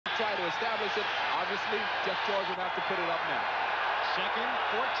try to establish it. Obviously, Jeff George would have to put it up now. Second,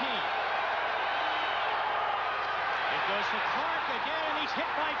 14. It goes to Clark again, and he's hit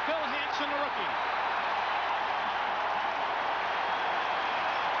by Phil Hansen, the rookie.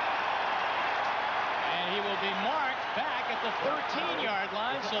 And he will be marked back at the 13-yard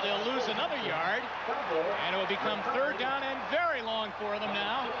line, so they'll lose another yard. And it will become third down and very long for them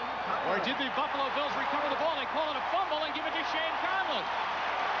now. Or did the Buffalo Bills recover the ball? They call it a fumble and give it to Shane Conlon.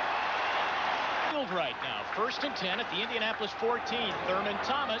 Right now, 1st and 10 at the Indianapolis 14. Thurman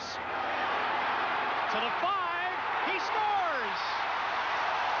Thomas to the 5. He scores.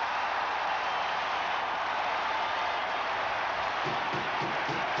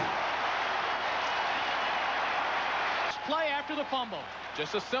 Play after the fumble.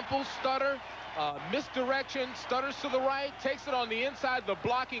 Just a simple stutter, misdirection, stutters to the right, takes it on the inside. The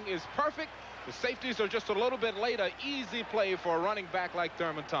blocking is perfect. The safeties are just a little bit later. Easy play for a running back like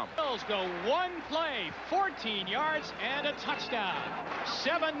Thurman Thomas. Bills go one play, 14 yards and a touchdown.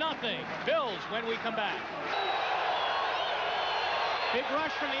 7-0. Bills when we come back. Big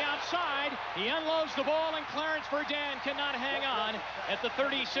rush from the outside. He unloads the ball, and Clarence Verdun cannot hang on at the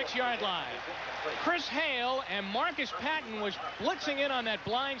 36-yard line. Chris Hale and Marcus Patton was blitzing in on that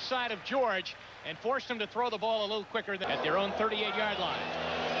blind side of George and forced him to throw the ball a little quicker than at their own 38-yard line.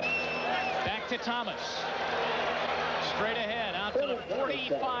 Back to Thomas. Straight ahead out to the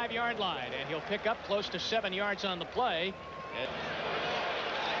 45-yard line, and he'll pick up close to 7 yards on the play.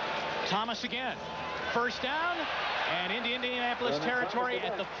 Thomas again. First down. And into Indianapolis territory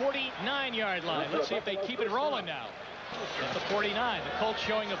at the 49-yard line. Let's see if they keep it rolling now. At the 49, the Colts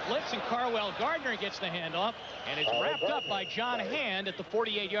showing a blitz, and Carwell Gardner gets the handoff, and it's wrapped up by John Hand at the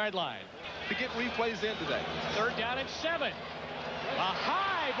 48-yard line. To get replays in today. Third down and 7. A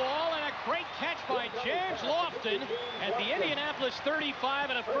high ball and a great catch by James Lofton at the Indianapolis 35,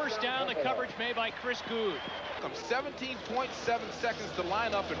 and a first down. The coverage made by Chris Good. 17.7 seconds to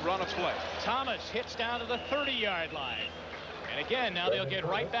line up and run a play. Thomas hits down to the 30-yard line. And again, now they'll get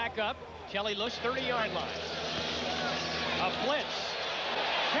right back up. Kelly Lewis, 30-yard line. A blitz.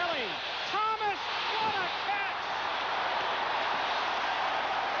 Kelly. Thomas. What a catch.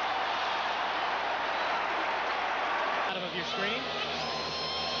 Bottom of your screen.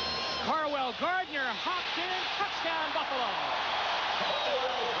 Carwell Gardner hopped in. Touchdown, Buffalo.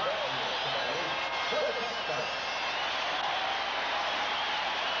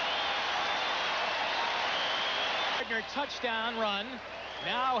 Gardner touchdown run.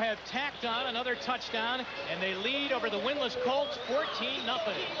 Now have tacked on another touchdown, and they lead over the winless Colts 14-0.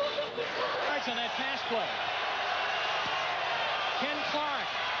 Yards on that pass play. Ken Clark.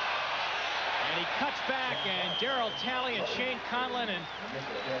 And he cuts back, and Darryl Talley and Shane Conlon and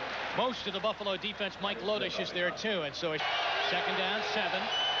most of the Buffalo defense, Mike Lodish, is there too. And so it's second down, 7.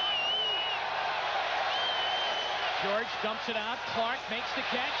 George dumps it out. Clark makes the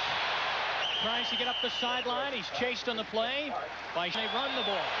catch. Tries to get up the sideline. He's chased on the play by they run the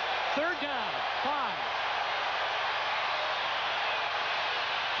ball. Third down, 5.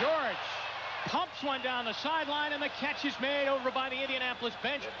 George pumps one down the sideline, and the catch is made over by the Indianapolis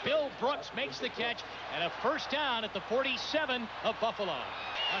bench. Bill Brooks makes the catch, and a first down at the 47 of Buffalo.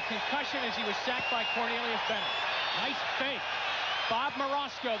 A concussion as he was sacked by Cornelius Bennett. Nice fake. Bob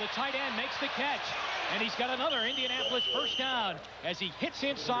Morosco, the tight end, makes the catch. And he's got another Indianapolis first down as he hits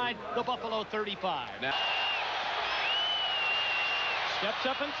inside the Buffalo 35. Now, steps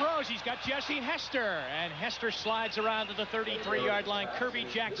up and throws. He's got Jesse Hester. And Hester slides around to the 33-yard line. Kirby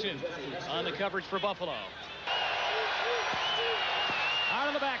Jackson on the coverage for Buffalo. Out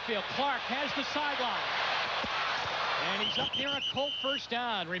of the backfield, Clark has the sideline. And he's up near a Colt first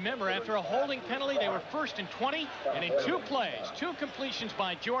down. Remember, after a holding penalty, they were 1st and 20. And in 2 plays, 2 completions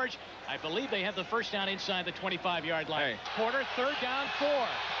by George, I believe they have the first down inside the 25-yard line. Quarter, third down, 4.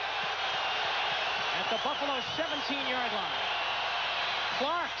 At the Buffalo 17-yard line.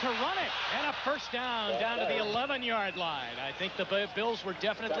 Clark to run it. And a first down to the 11-yard line. I think the Bills were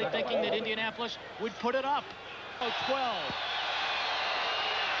definitely thinking that Indianapolis would put it up. 12.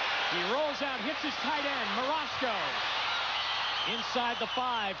 He rolls out, hits his tight end, Morosco. Inside the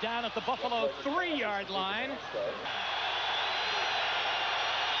 5, down at the Buffalo 3-yard line.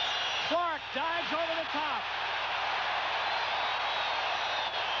 Clark dives over the top.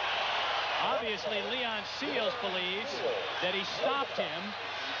 Obviously, Leon Seals believes that he stopped him.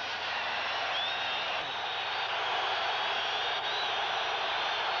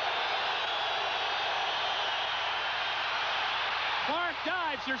 Clark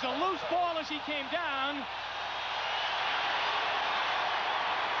dives. There's a loose ball as he came down.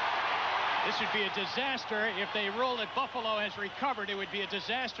 This would be a disaster if they rule that Buffalo has recovered. It would be a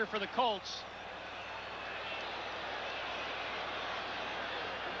disaster for the Colts.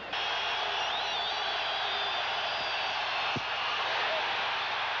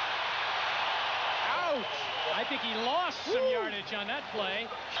 Ouch! I think he lost some yardage on that play.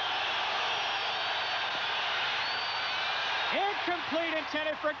 Incomplete,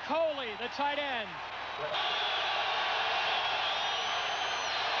 intended for Coley, the tight end.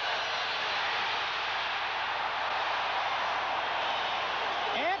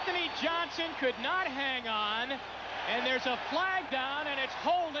 Anthony Johnson could not hang on, and there's a flag down, and it's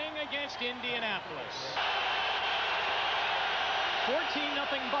holding against Indianapolis.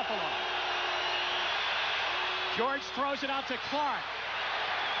 14-0 Buffalo. George throws it out to Clark,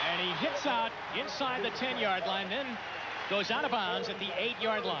 and he hits out inside the 10-yard line, then goes out of bounds at the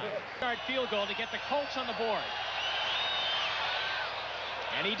 8-yard line. Field goal to get the Colts on the board.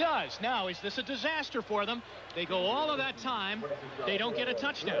 And he does. Now, is this a disaster for them? They go all of that time. They don't get a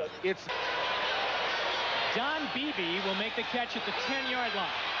touchdown. It's Don Beebe will make the catch at the 10-yard line.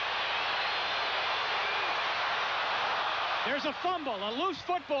 There's a fumble, a loose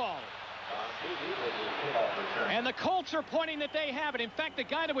football. And the Colts are pointing that they have it. In fact, the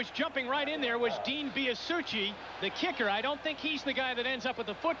guy that was jumping right in there was Dean Biasucci, the kicker. I don't think he's the guy that ends up with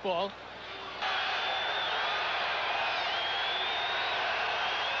the football.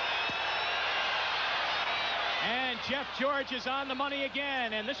 And Jeff George is on the money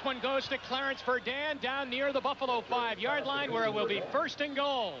again, and this one goes to Clarence Verdun down near the Buffalo 5-yard line, where it will be 1st and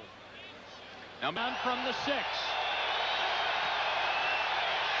goal. Now down from the 6.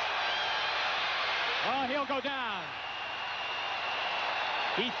 Oh, he'll go down.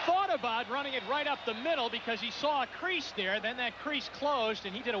 He thought about running it right up the middle because he saw a crease there. Then that crease closed,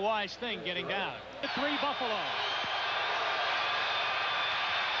 and he did a wise thing getting down. 3 Buffalo.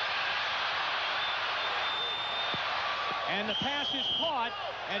 And the pass is caught,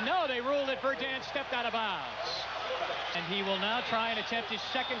 and no, they ruled that Verdun stepped out of bounds. And he will now try and attempt his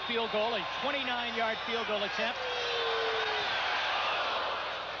 2nd field goal, a 29-yard field goal attempt.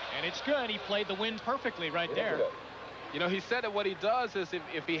 And it's good. He played the wind perfectly right there. You know, he said that what he does is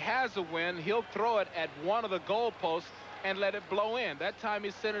if he has a wind, he'll throw it at one of the goal posts and let it blow in. That time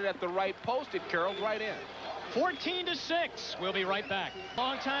he sent it at the right post. It caroled right in. 14-6. We'll be right back.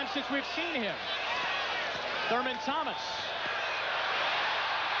 Long time since we've seen him. Thurman Thomas.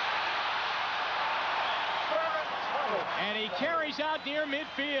 And he carries out near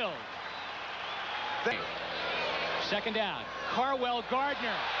midfield. 2nd down. Carwell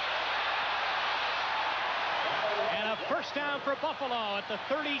Gardner. And a 1st down for Buffalo at the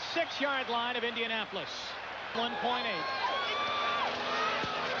 36-yard line of Indianapolis. 1.8.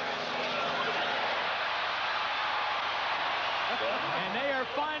 And they are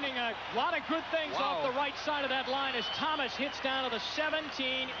finding a lot of good things off the right side of that line as Thomas hits down to the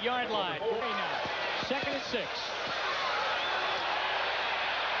 17-yard line. 2nd and 6.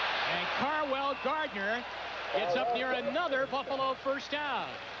 And Carwell Gardner gets up near another Buffalo 1st down.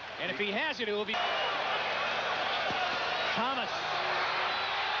 And if he has it, it will be Thomas.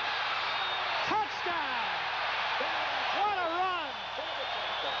 Touchdown! What a run!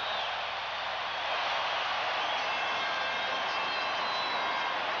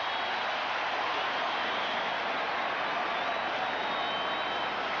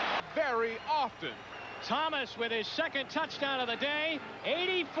 Very often. Thomas with his 2nd touchdown of the day,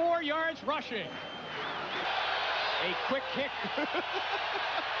 84 yards rushing. A quick kick.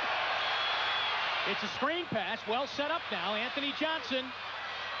 It's a screen pass, well set up now. Anthony Johnson.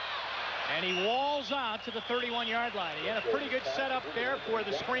 And he walls out to the 31-yard line. He had a pretty good setup there for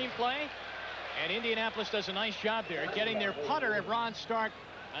the screen play. And Indianapolis does a nice job there, getting their punter at Ron Stark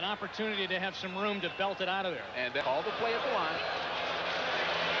an opportunity to have some room to belt it out of there. And they call the play at the line.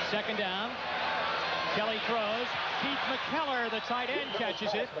 2nd down. Kelly throws. Keith McKellar, the tight end,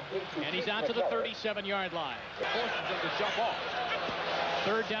 catches it. And he's out to the 37-yard line. Forces him to jump off.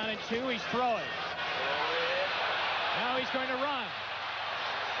 3rd down and 2. He's throwing. Now he's going to run.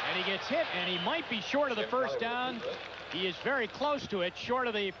 And he gets hit, and he might be short of the 1st down. He is very close to it, short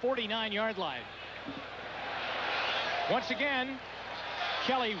of the 49-yard line. Once again,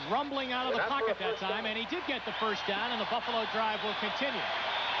 Kelly rumbling out of the pocket that time, and he did get the 1st down, and the Buffalo drive will continue.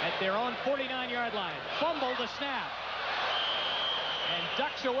 At their own 49-yard line. Fumble the snap. And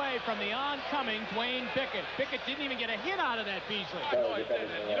ducks away from the oncoming Dwayne Bickett. Bickett didn't even get a hit out of that Beasley.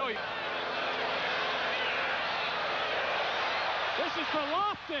 This is for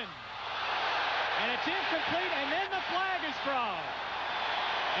Lofton. And it's incomplete, and then the flag is thrown.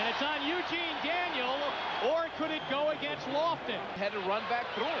 And it's on Eugene Daniel, or could it go against Lofton? Had to run back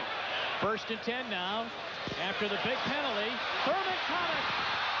through him. First and 10 now. After the big penalty, Thurman Thomas.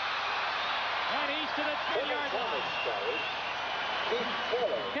 And he's to the 10-yard line.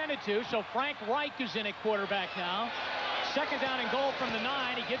 Intended to, so Frank Reich is in at quarterback now. Second down and goal from the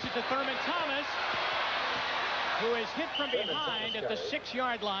 9. He gives it to Thurman Thomas, who is hit from behind at the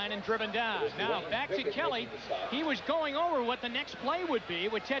 6-yard line and driven down. Now back to Kelly. He was going over what the next play would be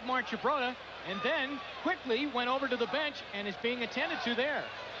with Ted Marchibroda, and then quickly went over to the bench and is being attended to there.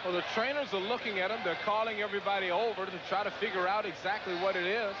 Well, the trainers are looking at him. They're calling everybody over to try to figure out exactly what it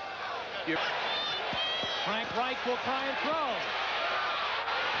is. Frank Reich will try and throw.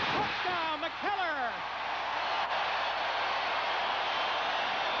 Touchdown, McKellar.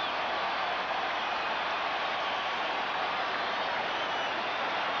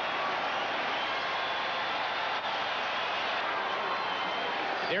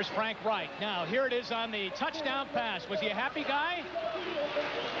 There's Frank Reich. Now, here it is on the touchdown pass. Was he a happy guy?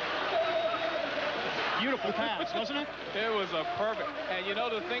 Beautiful pass, wasn't it? It was a perfect. And you know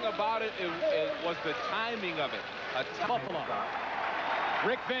the thing about it, it was the timing of it. Buffalo.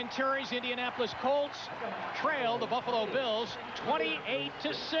 Rick Venturi's Indianapolis Colts trail the Buffalo Bills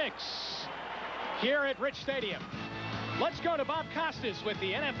 28-6 here at Rich Stadium. Let's go to Bob Costas with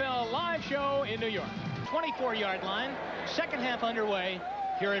the NFL Live Show in New York. 24-yard line, second half underway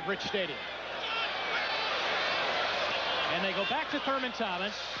here at Rich Stadium. And they go back to Thurman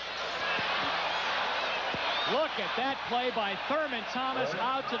Thomas. Look at that play by Thurman Thomas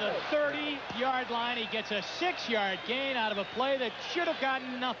out to the 30-yard line. He gets a 6-yard gain out of a play that should have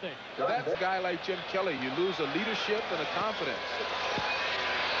gotten nothing. That's a guy like Jim Kelly. You lose a leadership and a confidence.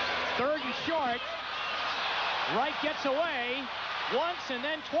 Third and short. Wright gets away once and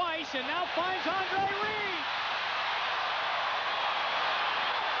then twice and now finds Andre Reed.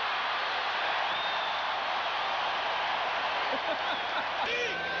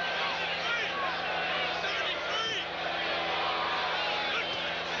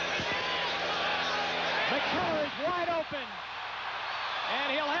 McKellar is wide open,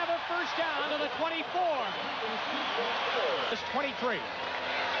 and he'll have a first down to the 24. It's 23.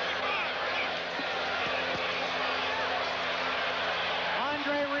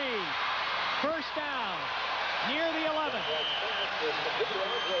 Andre Reed, first down, near the 11.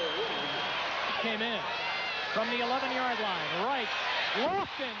 Came in from the 11-yard line. Right,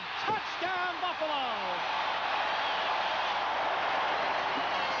 Lofton, touchdown Buffalo.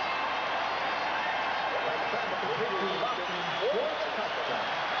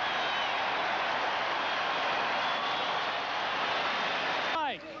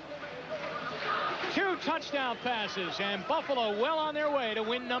 Two touchdown passes, and Buffalo well on their way to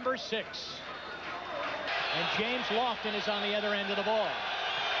win number 6. And James Lofton is on the other end of the ball.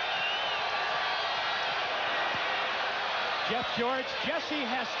 Jeff George, Jesse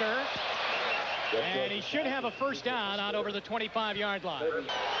Hester, and he should have a first down out over the 25-yard line.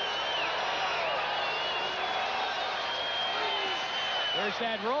 There's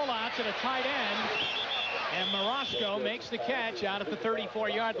that rollout to the tight end, and Marasco makes the catch out at the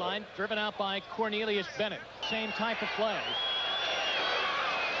 34-yard line, driven out by Cornelius Bennett. Same type of play.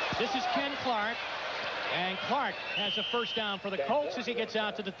 This is Ken Clark, and Clark has a first down for the Colts as he gets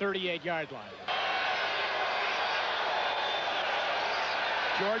out to the 38-yard line.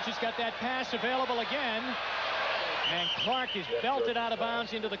 George has got that pass available again, and Clark is belted out of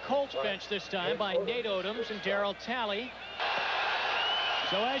bounds into the Colts bench this time by Nate Odoms and Darryl Talley.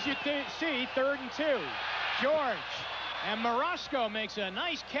 So as you see, 3rd and 2. George, and Marasco makes a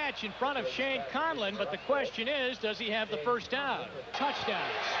nice catch in front of Shane Conlon, but the question is, does he have the first down?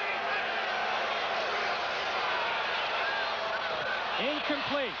 Touchdowns.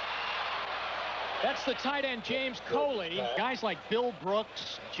 Incomplete. That's the tight end, James Coley. Guys like Bill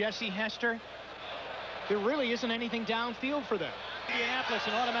Brooks, Jesse Hester, there really isn't anything downfield for them. Indianapolis,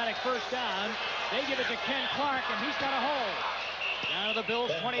 an automatic first down. They give it to Ken Clark, and he's got a hold. Down to the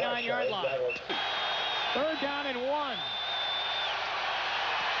Bills' 29-yard line. 3rd down and 1.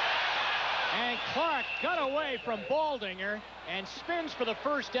 And Clark got away from Baldinger and spins for the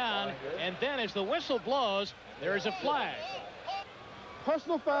first down. And then as the whistle blows, there is a flag.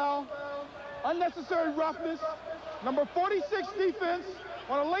 Personal foul, unnecessary roughness, number 46 defense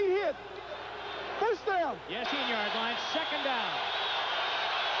on a late hit. First down. Yes, 18-yard line, second down.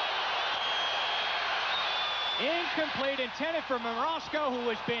 Incomplete, intended for Marasco, who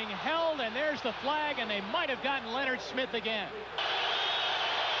was being held, and there's the flag, and they might have gotten Leonard Smith again.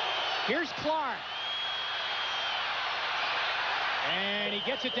 Here's Clark. And he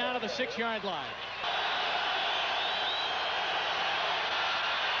gets it down to the 6-yard line.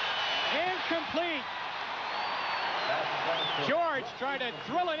 Incomplete. George tried to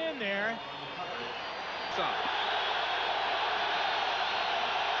drill it in there.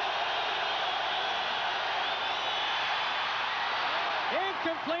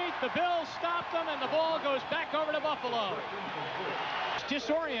 Incomplete. The Bills stopped them, and the ball goes back over to Buffalo.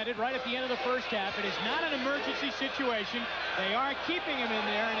 Disoriented right at the end of the first half. It is not an emergency situation. They are keeping him in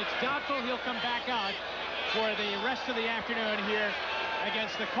there, and it's doubtful he'll come back out for the rest of the afternoon here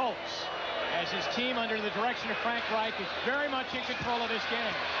against the Colts, as his team under the direction of Frank Reich is very much in control of this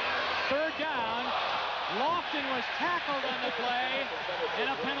game. Third down. Lofton was tackled on the play, and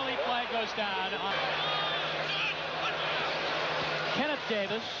a penalty flag goes down. Kenneth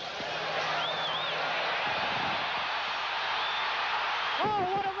Davis. Oh,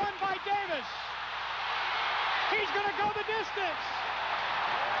 what a run by Davis. He's going to go the distance.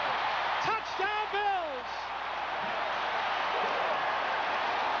 Touchdown, Bills.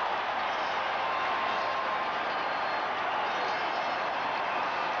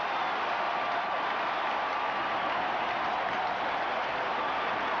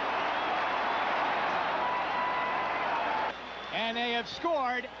 And they have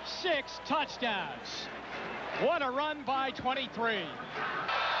scored 6 touchdowns. What a run by 23.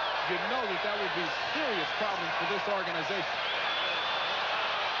 You know that would be serious problems for this organization.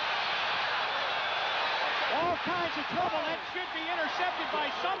 All kinds of trouble. That should be intercepted by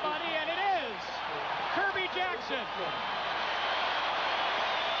somebody, and it is. Kirby Jackson.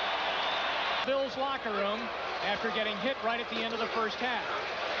 Bills locker room after getting hit right at the end of the first half.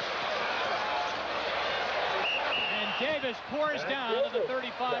 And Davis pours down to the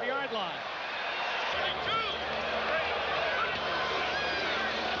 35-yard line.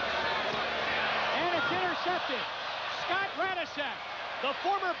 And it's intercepted. Scott Radisek, the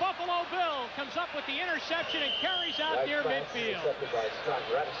former Buffalo Bill, comes up with the interception and carries out near midfield.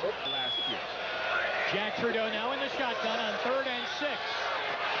 Last year. Jack Trudeau now in the shotgun on 3rd and 6.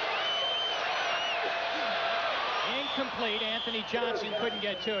 Incomplete. Anthony Johnson couldn't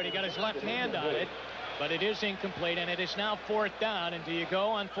get to it. He got his left hand on it, but it is incomplete, and it is now 4th down. And do you go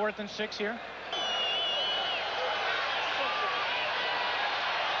on 4th and 6 here?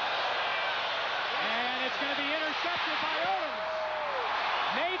 And it's going to be intercepted by Odoms.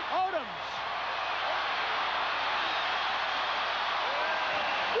 Nate Odoms.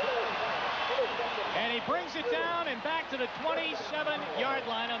 And he brings it down and back to the 27-yard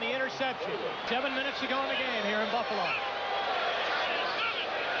line on the interception. 7 minutes to go in the game here in Buffalo.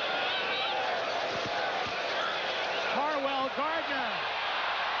 Carwell Gardner.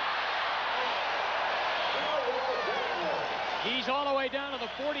 He's all the way down to the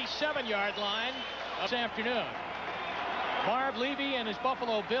 47-yard line this afternoon. Marv Levy and his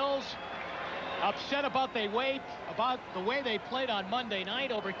Buffalo Bills upset about the way they played on Monday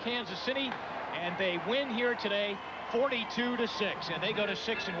night over Kansas City, and they win here today 42-6, and they go to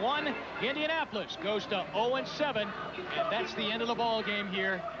 6-1. Indianapolis goes to 0-7, and that's the end of the ball game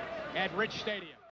here at Rich Stadium.